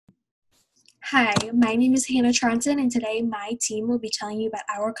Hi, my name is Hannah Tronsen, and today my team will be telling you about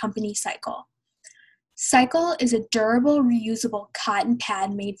our company, Cycle. Cycle is a durable, reusable cotton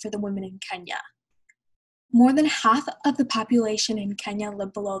pad made for the women in Kenya. More than half of the population in Kenya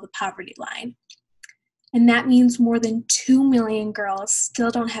live below the poverty line, and that means more than 2 million girls still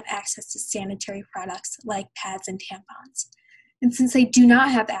don't have access to sanitary products like pads and tampons. And since they do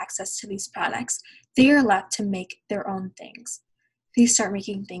not have access to these products, they are left to make their own things. They start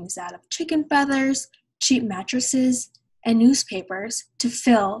making things out of chicken feathers, cheap mattresses, and newspapers to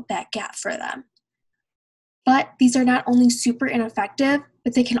fill that gap for them. But these are not only super ineffective,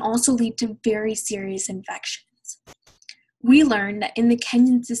 but they can also lead to very serious infections. We learned that in the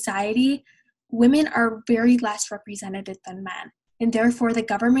Kenyan society, women are very less represented than men, and therefore the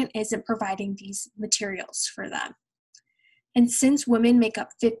government isn't providing these materials for them. And since women make up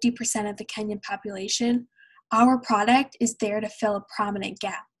 50% of the Kenyan population, our product is there to fill a prominent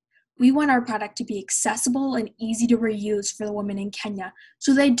gap. We want our product to be accessible and easy to reuse for the women in Kenya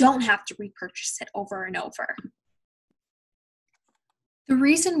so they don't have to repurchase it over and over. The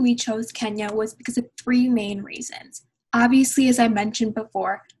reason we chose Kenya was because of three main reasons. Obviously, as I mentioned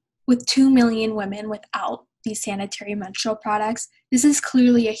before, with 2 million women without these sanitary menstrual products, this is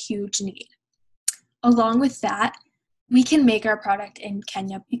clearly a huge need. Along with that, we can make our product in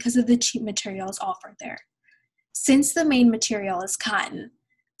Kenya because of the cheap materials offered there. Since the main material is cotton,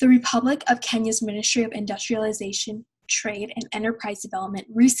 the Republic of Kenya's Ministry of Industrialization, Trade, and Enterprise Development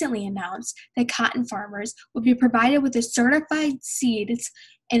recently announced that cotton farmers would be provided with a certified seeds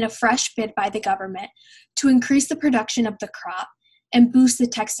and a fresh bid by the government to increase the production of the crop and boost the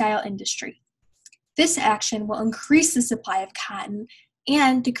textile industry. This action will increase the supply of cotton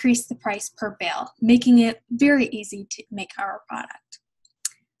and decrease the price per bale, making it very easy to make our product.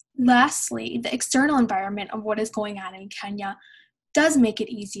 Lastly, the external environment of what is going on in Kenya does make it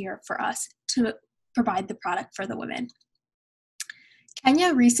easier for us to provide the product for the women.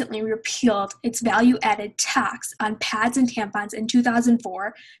 Kenya recently repealed its value-added tax on pads and tampons in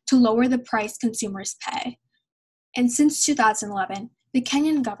 2004 to lower the price consumers pay. And since 2011, the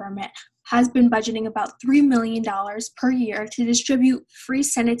Kenyan government has been budgeting about $3 million per year to distribute free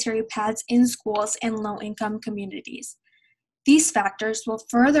sanitary pads in schools and low-income communities. These factors will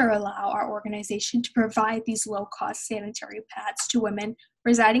further allow our organization to provide these low-cost sanitary pads to women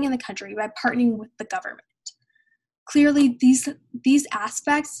residing in the country by partnering with the government. Clearly, these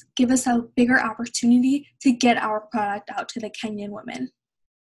aspects give us a bigger opportunity to get our product out to the Kenyan women.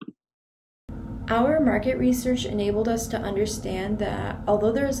 Our market research enabled us to understand that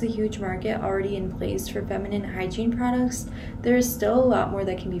although there is a huge market already in place for feminine hygiene products, there is still a lot more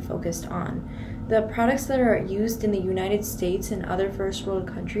that can be focused on. The products that are used in the United States and other first world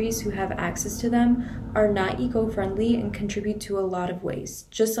countries who have access to them are not eco-friendly and contribute to a lot of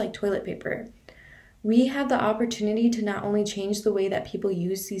waste, just like toilet paper. We have the opportunity to not only change the way that people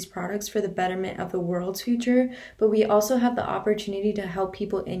use these products for the betterment of the world's future, but we also have the opportunity to help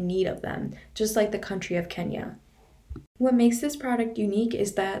people in need of them, just like the country of Kenya. What makes this product unique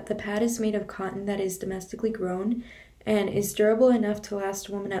is that the pad is made of cotton that is domestically grown and is durable enough to last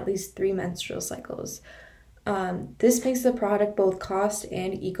a woman at least 3 menstrual cycles. This makes the product both cost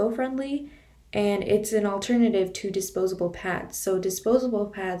and eco-friendly, and it's an alternative to disposable pads. So disposable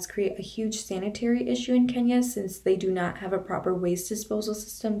pads create a huge sanitary issue in Kenya since they do not have a proper waste disposal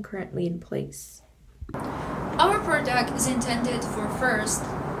system currently in place. Our product is intended for first,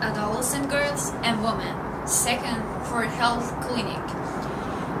 adolescent girls and women, second, for health clinic.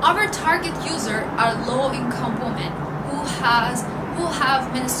 Our target user are low-income women who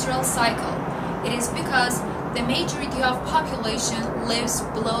have menstrual cycle. It is because the majority of population lives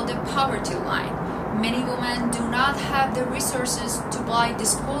below the poverty line. Many women do not have the resources to buy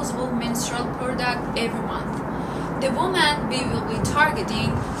disposable menstrual product every month. The women we will be targeting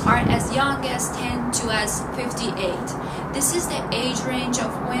are as young as 10 to as 58. This is the age range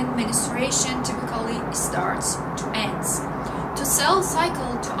of when menstruation typically starts to ends. To sell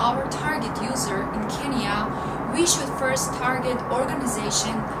Cycle to our target user in Kenya, we should first target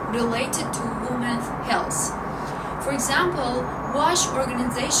organization related to women's health. For example, WASH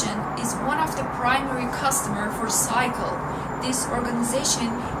organization is one of the primary customer for Cycle. This organization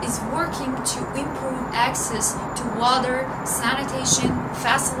is working to improve access to water, sanitation,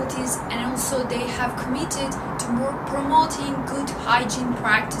 facilities, and also they have committed to promoting good hygiene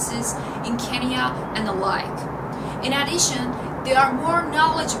practices in Kenya and the like. In addition, they are more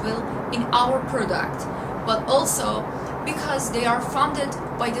knowledgeable in our product, but also because they are funded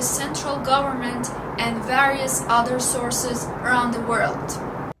by the central government and various other sources around the world.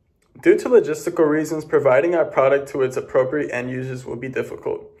 Due to logistical reasons, providing our product to its appropriate end users will be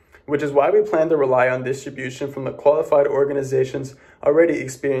difficult. which is why we plan to rely on distribution from the qualified organizations already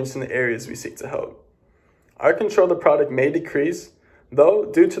experienced in the areas we seek to help. Our control of the product may decrease, though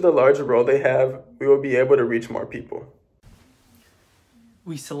due to the larger role they have, we will be able to reach more people.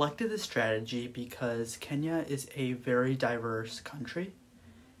 We selected this strategy because Kenya is a very diverse country.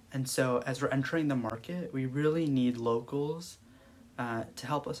 And so as we're entering the market, we really need locals to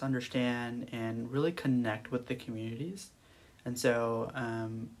help us understand and really connect with the communities. And so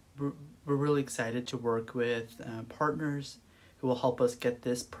we're really excited to work with partners who will help us get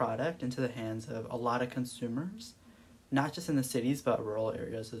this product into the hands of a lot of consumers, not just in the cities, but rural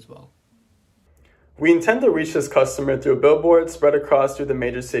areas as well. We intend to reach this customer through a billboard spread across through the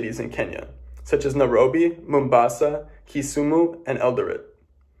major cities in Kenya, such as Nairobi, Mombasa, Kisumu, and Eldoret.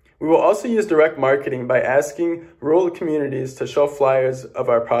 We will also use direct marketing by asking rural communities to show flyers of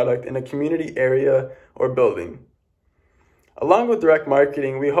our product in a community area or building. Along with direct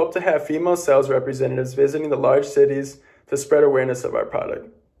marketing, we hope to have female sales representatives visiting the large cities to spread awareness of our product.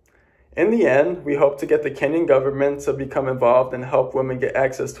 In the end, we hope to get the Kenyan government to become involved and help women get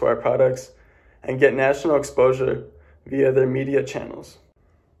access to our products and get national exposure via their media channels.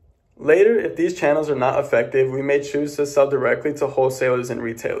 Later, if these channels are not effective, we may choose to sell directly to wholesalers and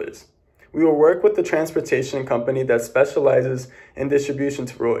retailers. We will work with the transportation company that specializes in distribution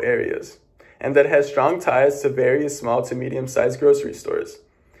to rural areas and that has strong ties to various small to medium-sized grocery stores.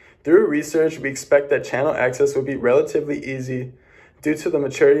 Through research, we expect that channel access will be relatively easy due to the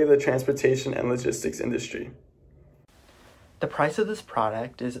maturity of the transportation and logistics industry. The price of this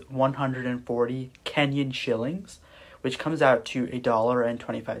product is 140 Kenyan shillings, which comes out to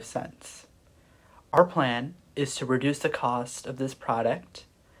 $1.25. Our plan is to reduce the cost of this product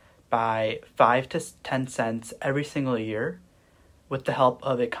by 5 to 10 cents every single year with the help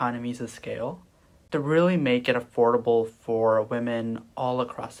of economies of scale to really make it affordable for women all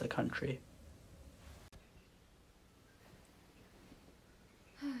across the country.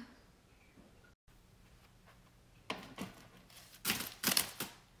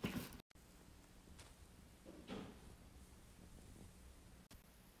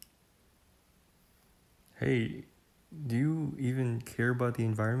 Hey, do you even care about the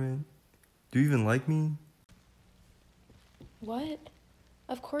environment? Do you even like me? What?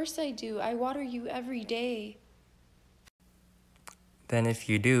 Of course I do. I water you every day. Then if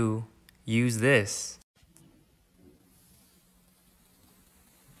you do, use this.